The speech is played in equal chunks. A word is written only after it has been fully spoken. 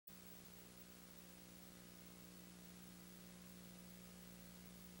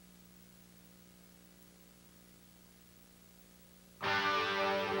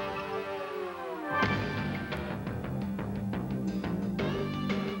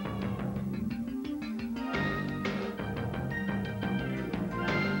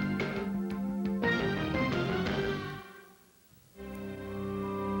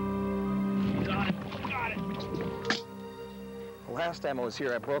last time I was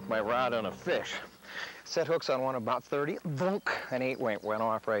here, I broke my rod on a fish. Set hooks on one about 30, thunk, an 8-weight went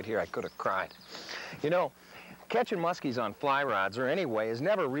off right here. I could have cried. You know, catching muskies on fly rods, or anyway, is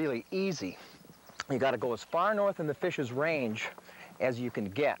never really easy. You got to go as far north in the fish's range as you can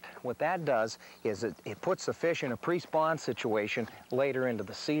get. What that does is it puts the fish in a pre-spawn situation later into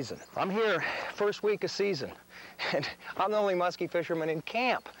the season. I'm here first week of season, and I'm the only muskie fisherman in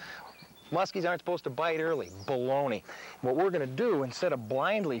camp. Muskies aren't supposed to bite early. Baloney. What we're going to do, instead of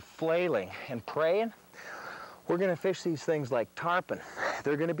blindly flailing and praying, we're going to fish these things like tarpon.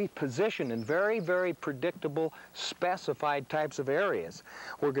 They're going to be positioned in very, very predictable, specified types of areas.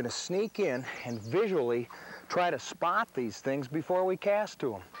 We're going to sneak in and visually try to spot these things before we cast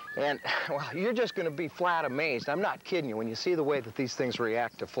to them. And, well, you're just going to be flat amazed. I'm not kidding you when you see the way that these things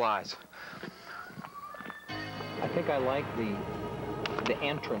react to flies. I think I like the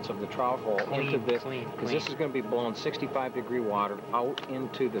entrance of the trout hole into this, because this is going to be blowing 65-degree water out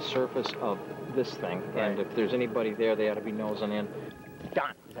into the surface of this thing. Right. And if there's anybody there, they ought to be nosing in.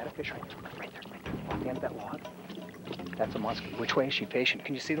 Don, is that a fish right there? Right there, right there. Off the end of that log? That's a muskie. Which way is she patient?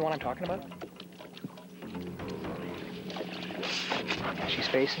 Can you see the one I'm talking about? She's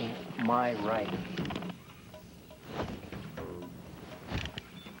facing my right.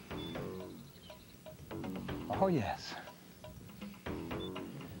 Oh, yes.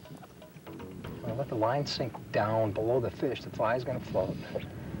 I'll let the line sink down below the fish. The fly's going to float.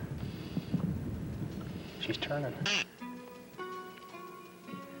 She's turning.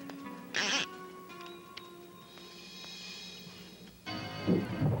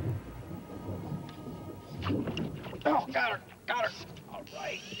 Oh, got her, got her. All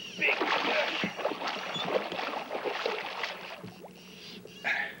right, big fish.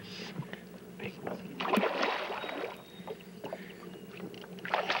 Big.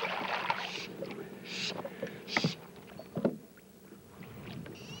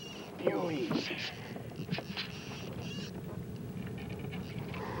 Beauties.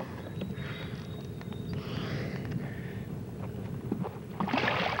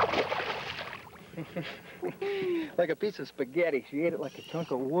 Like a piece of spaghetti. She ate it like a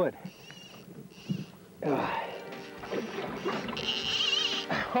chunk of wood. Oh,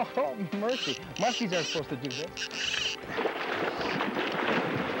 mercy. Muskies aren't supposed to do this.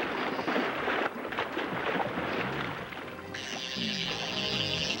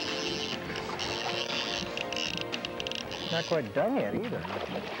 Not quite done yet either.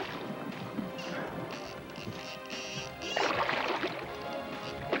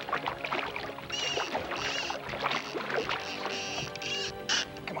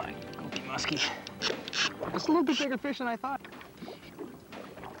 Come on, go be muskie. It's a little bit bigger fish than I thought.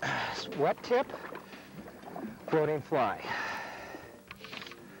 Wet tip, floating fly.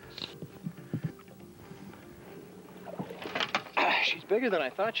 She's bigger than I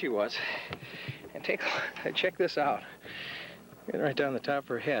thought she was. And check this out. Right down the top of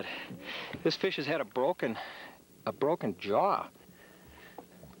her head. This fish has had a broken jaw.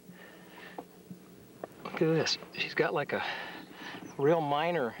 Look at this. She's got like a real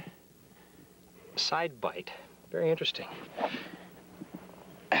minor side bite. Very interesting.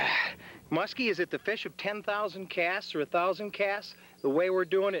 Muskie, is it the fish of 10,000 casts or 1,000 casts? The way we're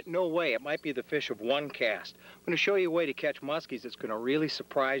doing it, no way. It might be the fish of 1 cast. I'm going to show you a way to catch muskies that's going to really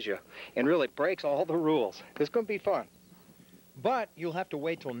surprise you and really breaks all the rules. It's going to be fun. But you'll have to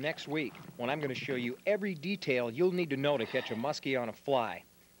wait till next week when I'm going to show you every detail you'll need to know to catch a muskie on a fly.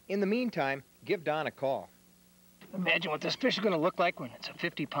 In the meantime, give Don a call. Imagine what this fish is going to look like when it's a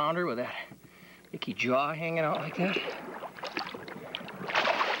 50-pounder with that icky jaw hanging out like that.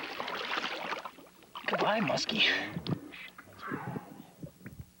 Goodbye, muskie.